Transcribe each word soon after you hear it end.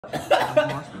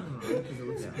Now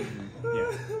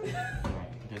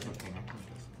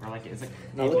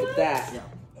look at that.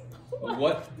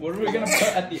 What are we gonna put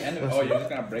at the end of it? Oh, you're just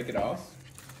gonna break it off?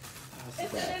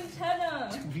 It's an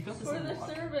antenna for the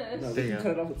service. No, we can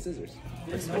cut it off with scissors.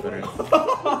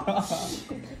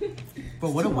 But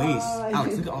what a waste.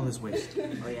 Alex, look at all this waste.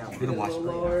 Oh yeah. We're gonna wash it.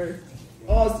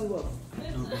 Oh, it's too low.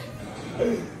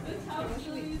 This house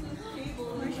still uses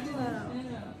cable and antenna.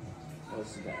 Oh,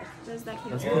 this is bad. There's that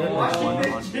Let's cable. put it like one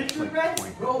on Gingerbread?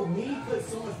 point. Bro, me put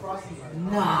so much frosting on it.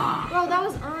 Nah. Bro, that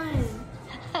was on.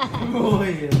 Oh,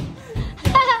 yeah.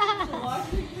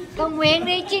 Cầu nguyện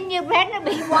đi, Gingerbread nó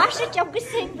bị wash ở trong cái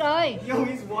sink rồi. Yo,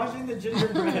 he's washing the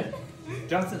gingerbread.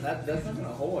 Johnson, that's not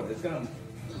gonna hold. It's gonna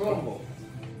crumble.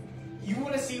 You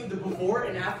want to see the before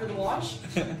and after the wash?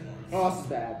 Oh, this is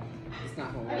bad. It's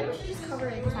not gonna I think we work. should just cover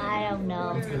it. I don't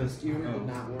know. The skewer did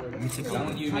not work.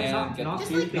 Don't you, man. Get Just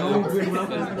too like big. the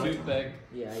Too big.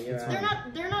 Yeah, you're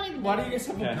They're not even. Why do you guys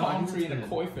have a palm tree and a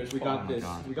koi fish? We got this.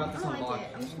 We got I this don't like unlocked. it.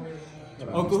 I'm just gonna.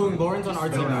 Uncle and Lauren's on our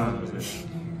team now.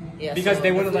 Yeah, Because so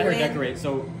they wouldn't let her win. decorate,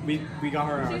 so we got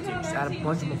her on our team. Just add a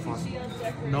bunch more frosting.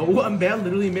 No, Unbanned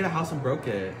literally made a house and broke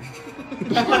it. You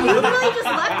literally just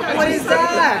left us. What is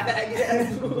that?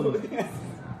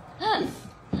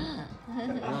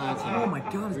 Oh my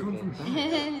god, it's going from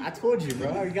back. I told you,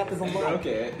 bro. You got this unlocked.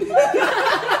 Okay.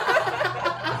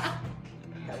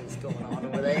 What's going on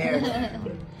over there?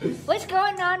 What's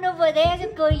going on over there? Cái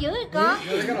cười dữ vậy con?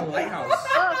 They got a lighthouse.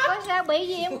 Có sao bị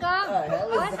gì không con?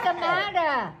 What's the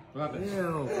matter?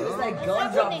 It's like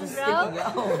gumdrop just sticking out,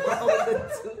 bro.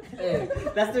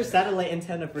 That's their satellite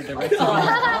antenna for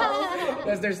DirectTV.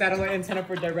 That's their satellite antenna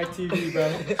for DirectTV, bro.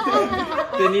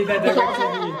 They need that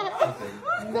DirectTV.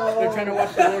 They're trying to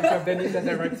watch the World Cup. They need that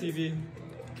DirectTV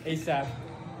ASAP.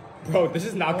 Bro, this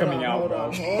is not coming out,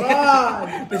 bro. Hold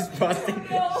on. This frosting.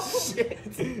 Shit.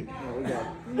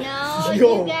 No,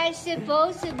 you guys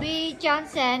supposed to be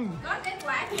Johnson.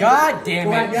 God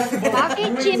damn it. Bỏ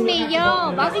cái Jimmy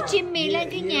vô, bỏ cái Jimmy lên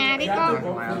cái nhà đi con.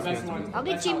 Bỏ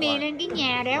cái Jimmy lên cái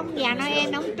nhà để ông già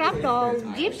Noel ông tráp đồ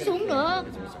gift xuống nữa.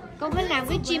 Con phải làm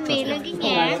cái Jimmy lên cái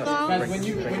nhà con. Guys, when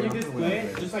you display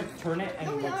it, just like turn it and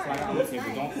like slide it on the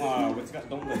table.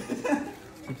 Don't lift it.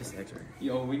 Keep this extra.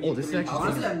 Yo, we Oh, this is actually.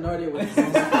 Honestly, I have no idea what this is.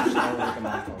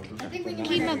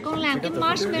 Khi mà con làm cái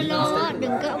marshmallow á,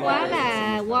 đừng có quá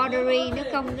là watery, nó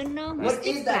không cái nó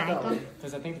stick lại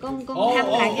con. Con hâm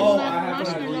lại cái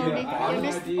marshmallow đi cho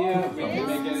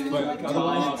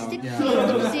nó stick chút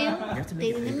xíu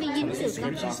thì nó mới dính được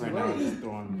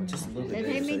con. Để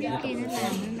thấy mấy đứa kia nó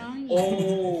làm nó nói gì.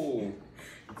 Oh,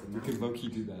 we could low key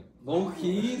do that. Low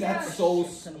key? That's so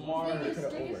smart.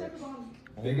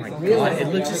 Oh my god, it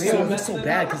looks so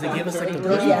bad because they gave us like the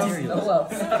good materials.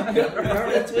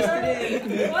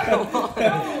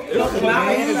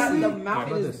 The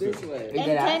mountain is this way.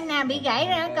 Antenna bị gãy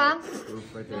rồi hả con?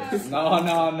 No.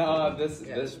 This.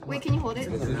 Wait, can you hold it?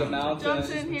 This is a mountain.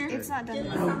 Johnson here. It's not done.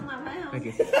 Thank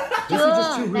you.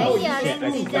 Chưa, nãy giờ đang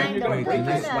design đủ thứ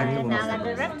hết rồi. Nào là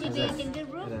DirectTV trên cái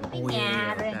roof cái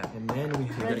nhà rồi.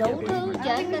 Rồi đủ thứ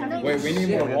trở nên nó. Wait, we need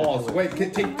more walls. Wait,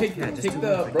 take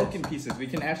the broken pieces. We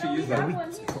can actually use that.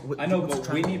 I know, but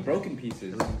we need broken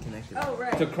pieces Oh,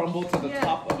 right. to crumble to the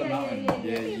top of the mountain.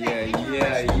 Yeah.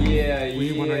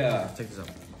 Check this out.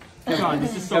 God,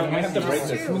 this is so We have to break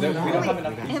this. We don't have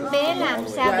enough pieces. Em bé làm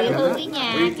sao bị hư cái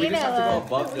nhà We cái just have to go đầu.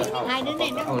 above the house. Hai đứa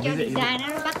này nó không cho design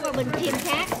nó bắt qua bên team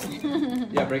khác.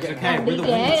 Yeah, break it. Okay, Bị we're the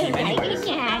ghệ winning team đẩy cái anyways.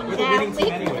 nhà We're the ra winning team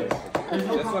biết. anyway.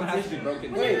 This one has to be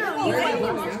broken. Wait,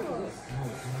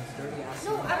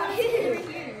 No, I want to hit it right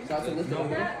here.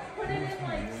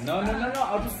 No.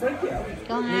 I'll just break it.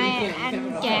 Còn hai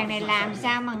anh chàng này làm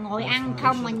sao mà ngồi ăn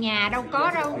không mà nhà đâu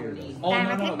có đâu. Toàn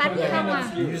là cái bánh không à.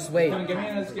 You just wait. Give me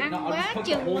an escape. Ăn No, I'll quá just put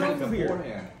the chừng holes luôn. in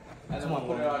beforehand. And then we'll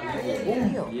put it on here.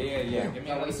 Yeah. Give me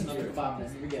Yeah, wait some kebab then.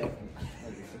 Here we go.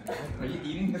 Are you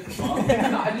eating the kebab?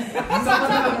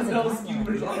 No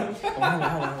skewers on it.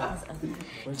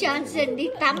 Johnson đi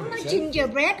tắm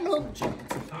gingerbread luôn.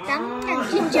 Tắm thành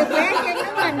gingerbread cho nó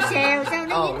thành xèo sao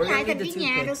nó dính lại thành cái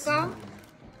nhà đâu con.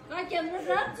 Coi chừng nó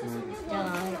rớt. Trời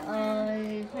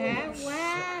ơi, phá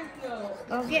quá.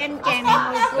 Còn cái anh chàng này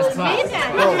ngồi cười miết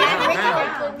à, anh ra mấy cái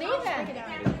cười miết à.